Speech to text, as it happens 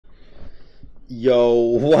Yo,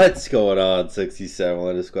 what's going on, 67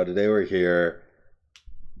 Letter Squad? Today we're here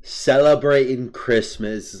celebrating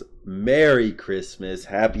Christmas. Merry Christmas,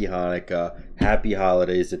 Happy Hanukkah, Happy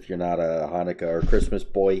Holidays if you're not a Hanukkah or Christmas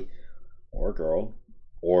boy or girl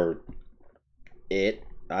or it.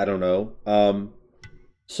 I don't know.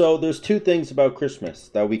 So there's two things about Christmas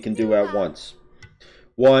that we can do at once.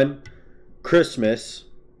 One, Christmas,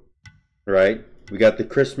 right? We got the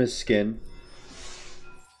Christmas skin.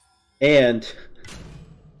 And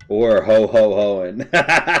we're ho-ho-hoing.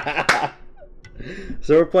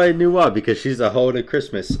 So we're playing new one because she's a hoe in a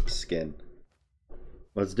Christmas skin.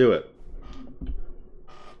 Let's do it.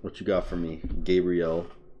 What you got for me? Gabriel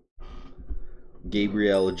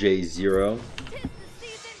J0.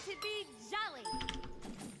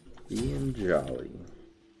 Being jolly.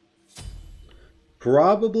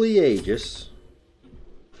 Probably Aegis.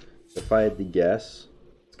 If I had to guess.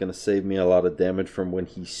 It's going to save me a lot of damage from when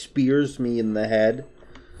he spears me in the head.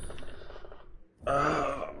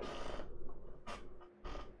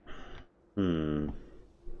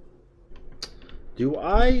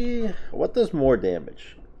 What does more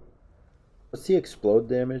damage? What's the explode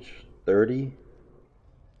damage? 30?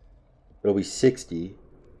 It'll be 60.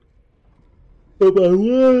 But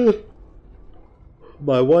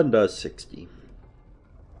my one does 60.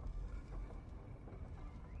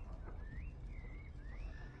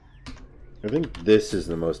 I think this is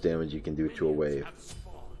the most damage you can do to a wave.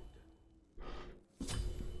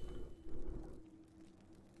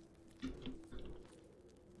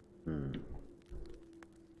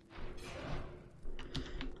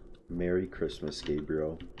 Merry Christmas,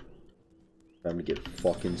 Gabriel. Time to get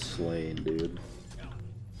fucking slain, dude.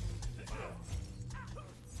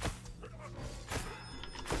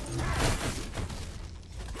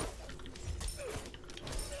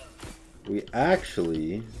 We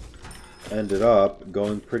actually ended up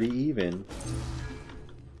going pretty even.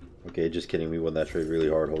 Okay, just kidding. We won that trade really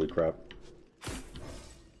hard. Holy crap.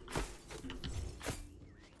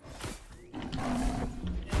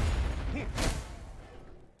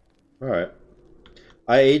 Alright.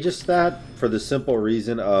 I Aegis that for the simple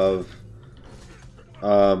reason of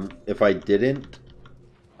if I didn't,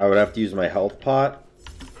 I would have to use my health pot,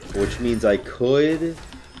 which means I could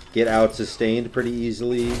get out sustained pretty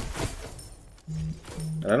easily.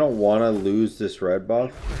 And I don't want to lose this red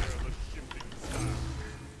buff.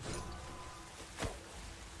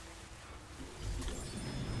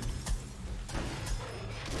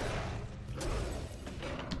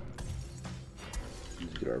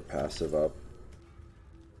 Let's get our passive up.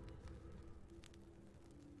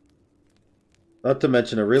 Not to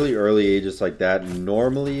mention a really early Aegis like that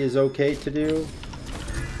normally is okay to do.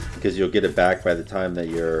 Because you'll get it back by the time that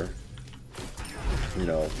you're, you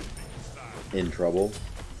know, in trouble.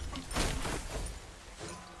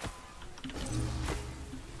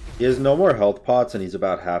 He has no more health pots and he's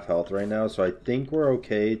about half health right now, so I think we're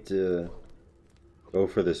okay to go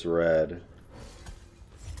for this red.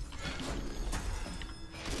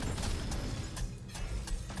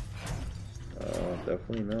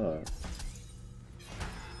 Definitely not.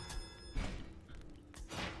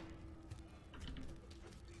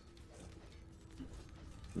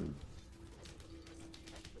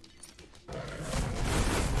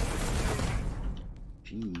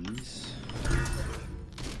 Jeez.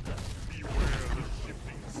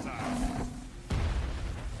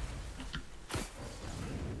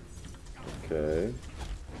 Okay.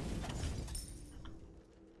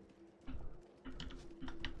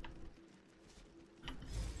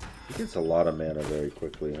 He gets a lot of mana very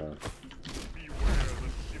quickly, huh?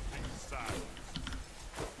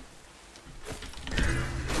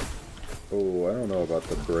 Oh, I don't know about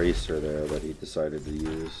the bracer there that he decided to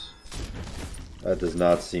use. That does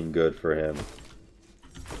not seem good for him.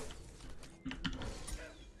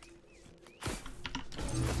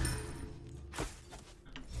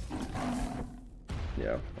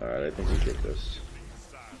 Yeah, alright, I think we get this.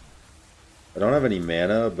 I don't have any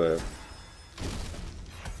mana, but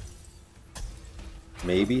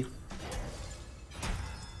maybe.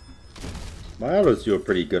 My autos do a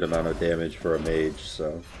pretty good amount of damage for a mage,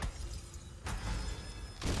 so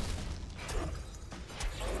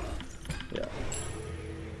yeah.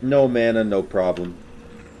 No mana, no problem.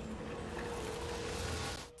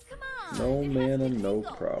 No mana, no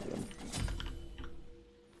problem.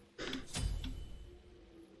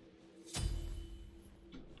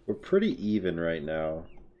 We're pretty even right now.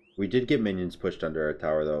 We did get minions pushed under our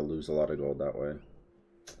tower, though. I'll lose a lot of gold that way.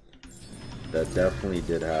 That definitely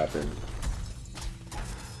did happen.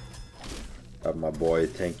 Have my boy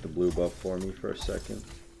tank the blue buff for me for a second.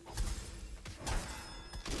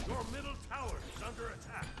 Your middle tower is under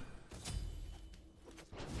attack.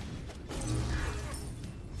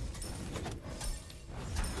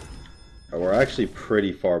 We're actually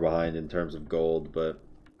pretty far behind in terms of gold, but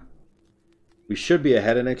we should be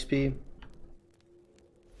ahead in XP.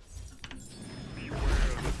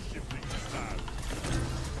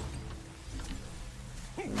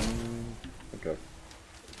 Okay.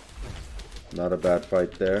 Not a bad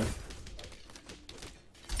fight there.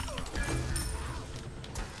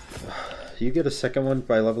 Do you get a second one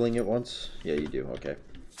by leveling it once? Yeah, you do. Okay.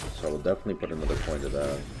 So I will definitely put another point of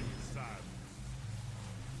that.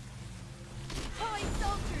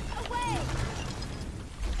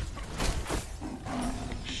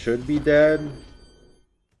 Should be dead.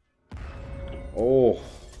 Oh.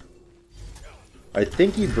 I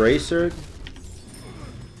think he bracered.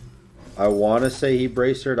 I want to say he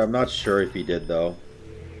bracered. I'm not sure if he did, though.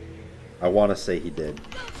 I want to say he did.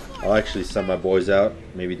 I'll actually send my boys out.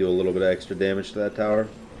 Maybe do a little bit of extra damage to that tower.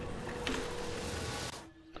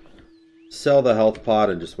 Sell the health pod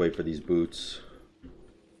and just wait for these boots.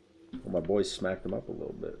 Well, my boys smacked them up a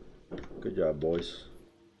little bit. Good job, boys.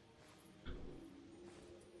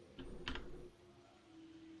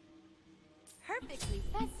 Perfectly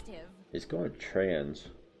festive. He's going trans.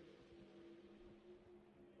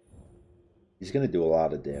 He's going to do a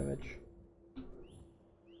lot of damage.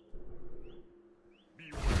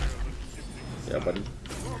 Yeah, buddy.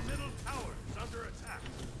 Your middle tower is under attack.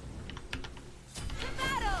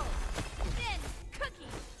 Battle! Then cookie.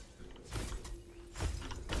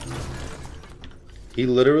 He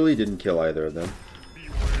literally didn't kill either of them.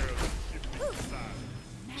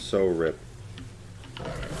 So rip.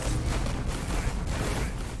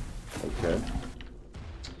 Okay.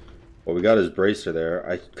 Well, we got his bracer there.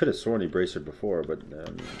 I could have sworn he bracered before, but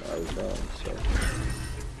I was wrong. So.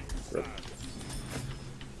 Rip.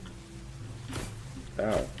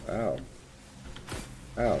 Ow, ow.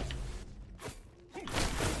 Ow.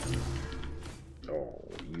 Oh,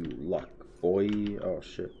 you luck, boy. Oh,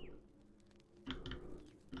 shit.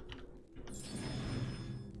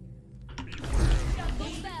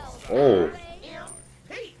 Oh.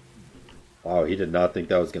 Wow, he did not think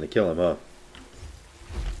that was going to kill him, huh?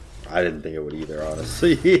 I didn't think it would either,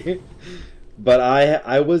 honestly. But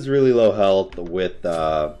I was really low health with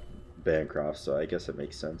Bancroft, so I guess it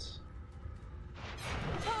makes sense.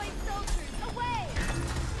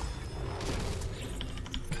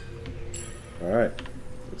 Alright,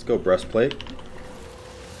 let's go breastplate.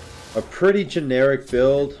 A pretty generic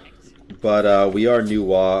build, but we are new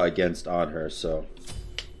WA against on her, so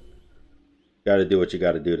gotta do what you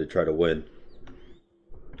gotta do to try to win.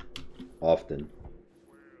 Often.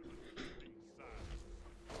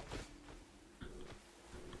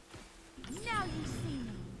 Now you see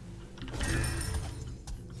me.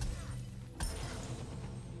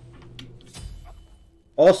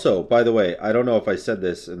 Also, by the way, I don't know if I said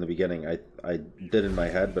this in the beginning. I did in my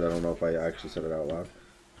head, but I don't know if I actually said it out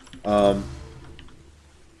loud.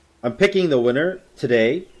 I'm picking the winner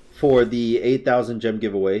today for the 8,000 gem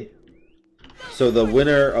giveaway. So the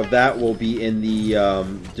winner of that will be in the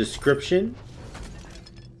description.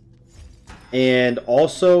 And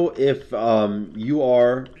also, if you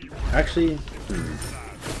are... Actually,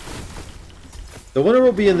 the winner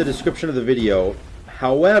will be in the description of the video.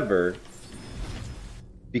 However,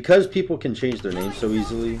 because people can change their name so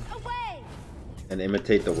easily and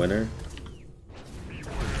imitate the winner,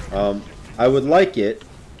 I would like it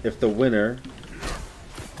if the winner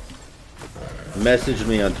messaged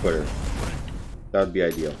me on Twitter. That would be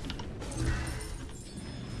ideal.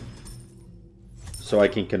 So I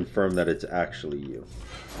can confirm that it's actually you.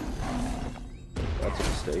 That's a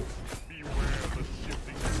mistake.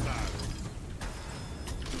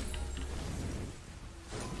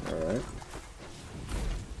 Alright.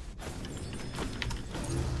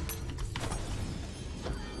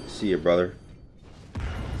 See you, brother.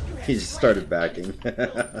 He just started backing.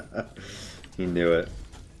 He knew it.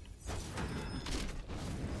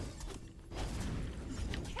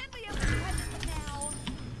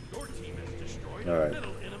 Alright.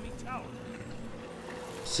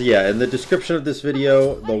 So yeah, in the description of this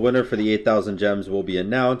video, the winner for the 8,000 gems will be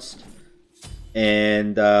announced.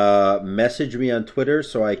 And message me on Twitter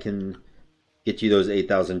so I can get you those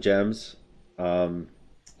 8,000 gems.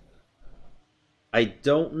 I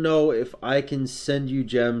don't know if I can send you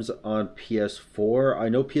gems on PS4. I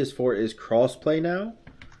know PS4 is crossplay now.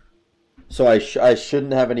 So I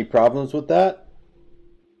shouldn't have any problems with that.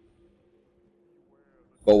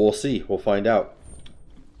 But we'll see. We'll find out.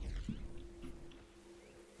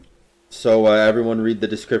 So everyone read the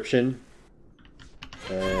description.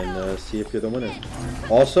 And see if you're the winner.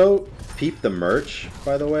 Also, peep the merch,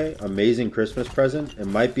 by the way. Amazing Christmas present. It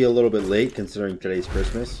might be a little bit late considering today's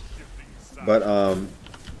Christmas. But, ouch.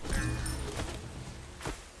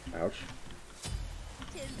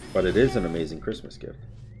 But it is an amazing Christmas gift.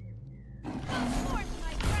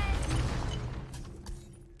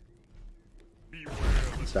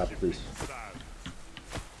 Stop, please.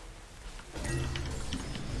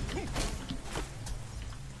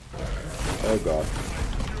 Oh god.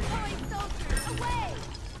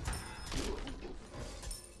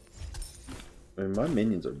 I mean, my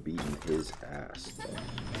minions are beating his ass.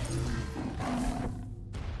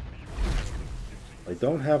 I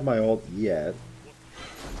don't have my ult yet.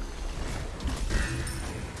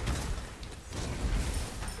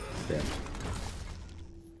 Damn.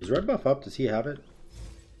 Is red buff up? Does he have it?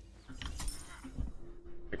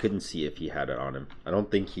 I couldn't see if he had it on him. I don't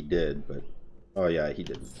think he did, but... Oh yeah, he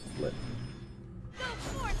didn't. Lit. Go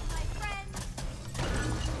forth, my friend.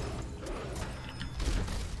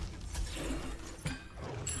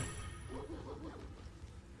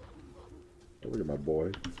 Oh, look at my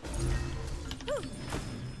boy.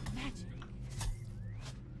 Magic.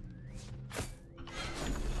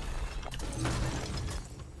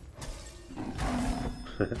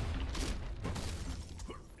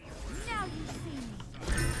 Now you see me.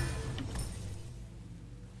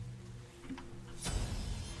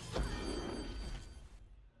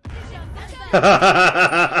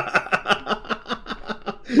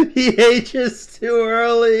 He ages too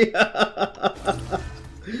early.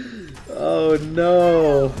 Oh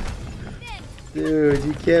no. Dude,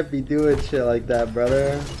 you can't be doing shit like that,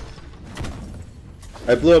 brother.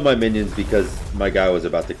 I blew up my minions because my guy was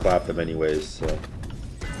about to clap them anyways, so.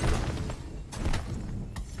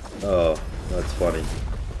 Oh, that's funny.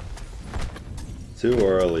 Too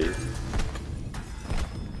early.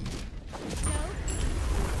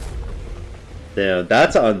 Damn,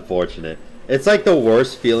 that's unfortunate. It's like the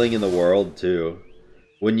worst feeling in the world, too.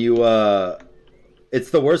 When you, it's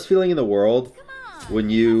the worst feeling in the world when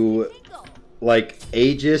you, like,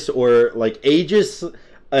 Aegis or, like, Aegis,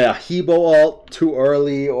 Hebo ult too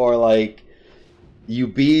early, or, like, you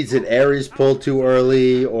beads and Ares pull too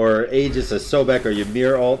early, or Aegis a Sobek or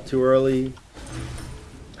Ymir ult too early.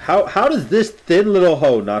 How does this thin little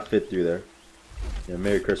hoe not fit through there? Yeah,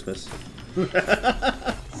 Merry Christmas.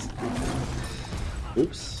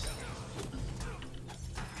 Oops.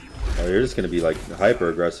 Oh, you're just gonna be like hyper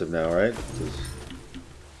aggressive now, right?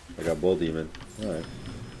 I got Bull Demon. Alright.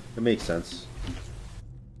 It makes sense.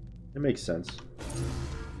 It makes sense.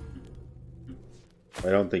 I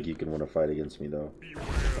don't think you can win a fight against me though. You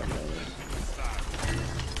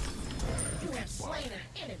have slain an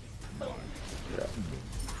enemy. Yeah.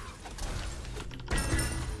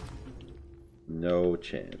 No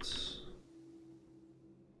chance.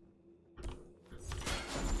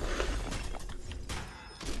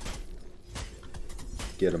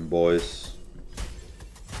 Get him, boys.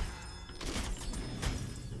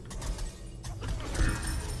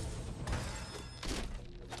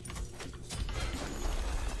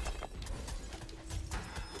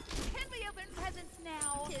 Can we open presents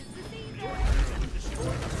now? 'Tis the season.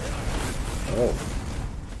 Oh.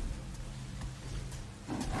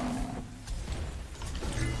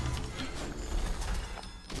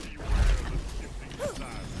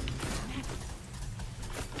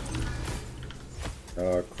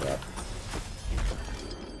 Oh crap.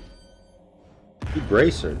 He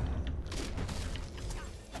braced her.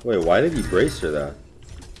 Wait, why did he brace her that?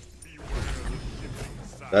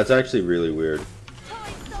 That's actually really weird.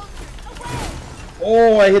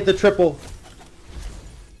 Oh, I hit the triple.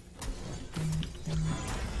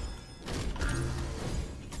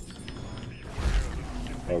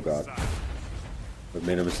 Oh god. I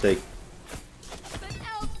made a mistake. But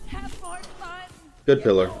elves have more fun. Good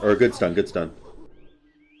pillar. Or good stun, good stun.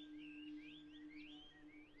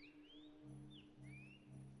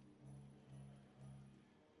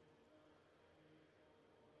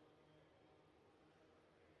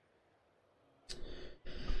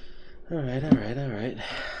 Alright, alright, alright.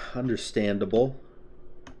 Understandable.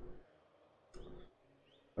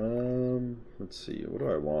 Let's see, what do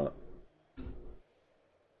I want?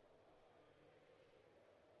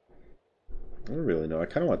 I don't really know. I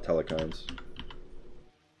kind of want Telekines.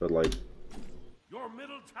 But like... Your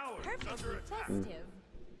middle tower is under attack. Festive.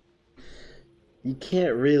 You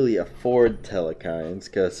can't really afford Telekines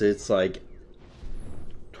because it's like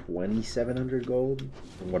 2,700 gold.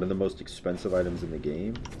 And one of the most expensive items in the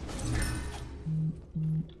game.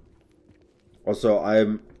 Also,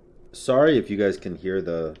 I'm sorry if you guys can hear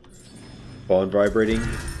the phone vibrating.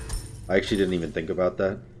 I actually didn't even think about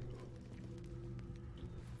that.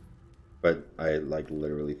 But I like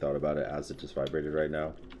literally thought about it as it just vibrated right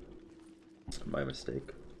now. My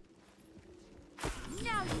mistake.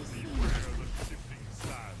 Now you see me.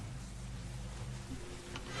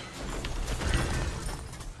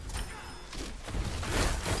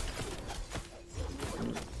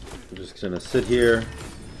 Just gonna sit here,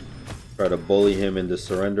 try to bully him into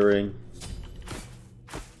surrendering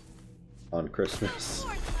on Christmas.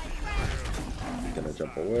 He's gonna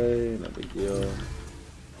jump away, no big deal.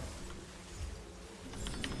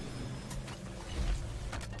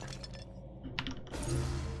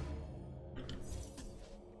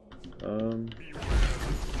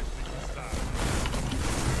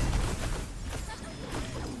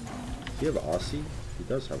 Do you have Aussie? He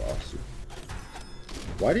does have Aussie.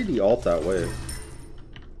 Why did he ult that way?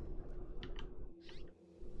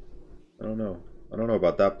 I don't know. I don't know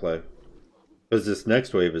about that play. Because this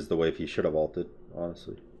next wave is the wave he should have ulted,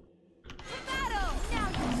 honestly.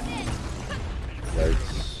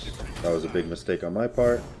 Yikes. That was a big mistake on my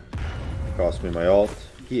part. Cost me my ult.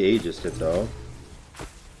 He aegis it though.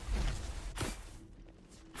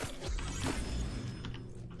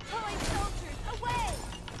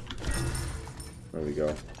 There we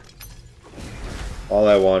go. All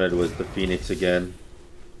I wanted was the Phoenix again.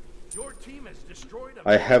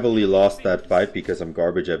 I heavily lost that fight because I'm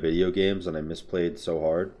garbage at video games and I misplayed so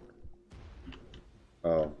hard.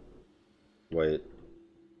 Oh. Wait.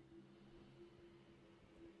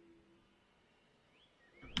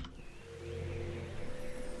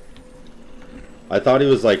 I thought he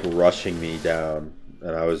was like rushing me down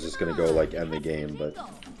and I was just gonna go like end the game,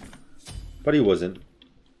 but he wasn't.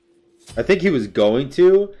 I think he was going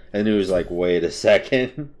to, and he was like, wait a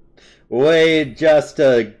second. Wait just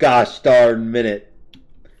a gosh darn minute.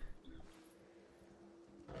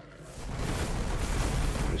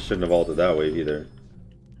 I shouldn't have ulted that wave either.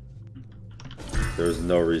 There was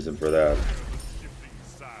no reason for that.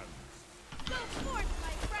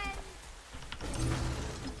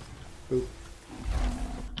 Oop.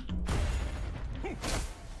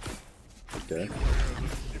 Okay.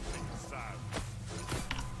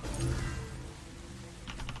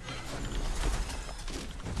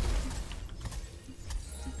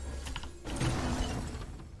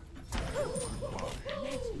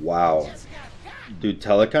 Wow. Dude,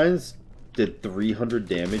 Telekines did 300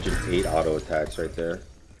 damage and 8 auto attacks right there.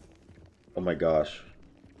 Oh my gosh.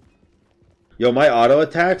 Yo, my auto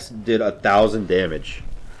attacks did 1,000 damage.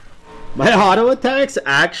 My auto attacks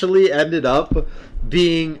actually ended up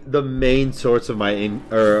being the main source of my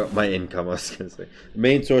income, I was gonna say.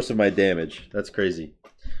 Main source of my damage. That's crazy.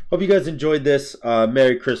 Hope you guys enjoyed this.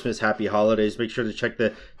 Merry Christmas, Happy Holidays. Make sure to check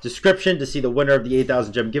the description to see the winner of the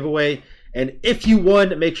 8,000 gem giveaway. And if you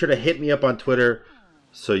won, make sure to hit me up on Twitter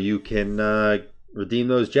so you can redeem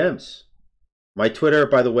those gems. My Twitter,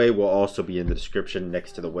 by the way, will also be in the description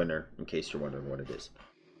next to the winner in case you're wondering what it is.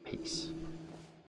 Peace.